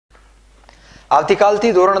આવતીકાલથી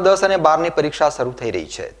ધોરણ 10 અને 12ની પરીક્ષા શરૂ થઈ રહી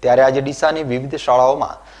છે ત્યારે આજે ડીસાની વિવિધ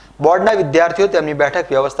શાળાઓમાં બોર્ડના વિદ્યાર્થીઓ તેમની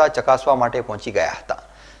બેઠક વ્યવસ્થા ચકાસવા માટે પહોંચી ગયા હતા।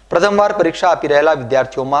 પ્રથમવાર પરીક્ષા આપી રહેલા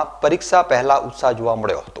વિદ્યાર્થીઓમાં પરીક્ષા પહેલા ઉત્સાહ જોવા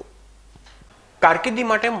મળ્યો હતો। કારકિર્દી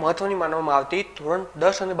માટે મહત્વની માનવામાં આવતી ધોરણ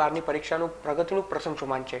 10 અને 12ની પરીક્ષાનું પ્રગતિનું પ્રથમ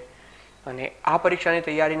સોપાન છે અને આ પરીક્ષાની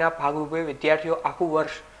તૈયારીના ભાગરૂપે વિદ્યાર્થીઓ આખું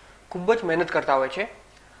વર્ષ ખૂબ જ મહેનત કરતા હોય છે।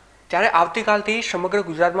 ત્યારે આવતીકાલથી સમગ્ર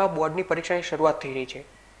ગુજરાતમાં બોર્ડની પરીક્ષાની શરૂઆત થઈ રહી છે।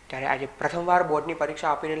 ત્યારે આજે પ્રથમવાર બોર્ડની પરીક્ષા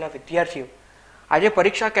આપી રહેલા વિદ્યાર્થીઓ આજે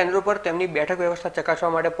પરીક્ષા કેન્દ્રો પર તેમની બેઠક વ્યવસ્થા ચકાસવા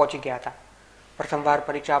માટે પહોંચી ગયા હતા। પ્રથમવાર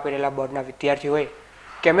પરીક્ષા આપી રહેલા બોર્ડના વિદ્યાર્થીઓએ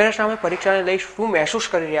કેમેરા સામે પરીક્ષાને લઈ શું મહેસૂસ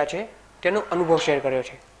કરી રહ્યા છે તેનો અનુભવ શેર કર્યો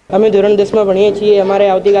છે। અમે ધોરણ 10માં ભણીએ છીએ। અમારે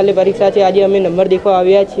આવતીકાલે પરીક્ષા છે। આજે અમે નંબર દેખવા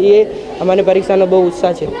આવ્યા છીએ। અમારે પરીક્ષાનો બહુ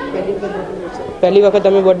ઉત્સાહ છે। પહેલી વખત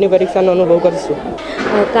અમે બોર્ડની પરીક્ષાનો અનુભવ કરીશું।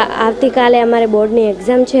 આવતીકાલે અમારે બોર્ડની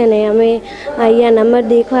એક્ઝામ છે અને અમે અહીંયા નંબર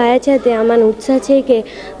દેખવા આવ્યા છે। તે અમારો ઉત્સાહ છે કે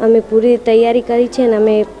અમે પૂરી તૈયારી કરી છે અને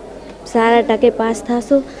અમે સારા ટકે પાસ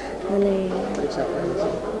થશું અને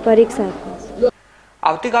પરીક્ષા આપીશું।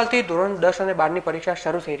 આવતીકાલથી ધોરણ 10 અને 12ની પરીક્ષા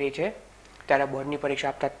શરૂ થઈ રહી છે ત્યારે બોર્ડની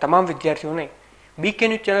પરીક્ષા આપતા તમામ વિદ્યાર્થીઓને BK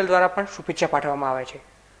ન્યૂઝ ચેનલ દ્વારા પણ શુભેચ્છા પાઠવવામાં આવે છે।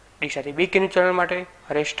 ડીસાથી BK ન્યૂઝ ચેનલ માટે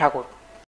હરેશ ઠાકોર।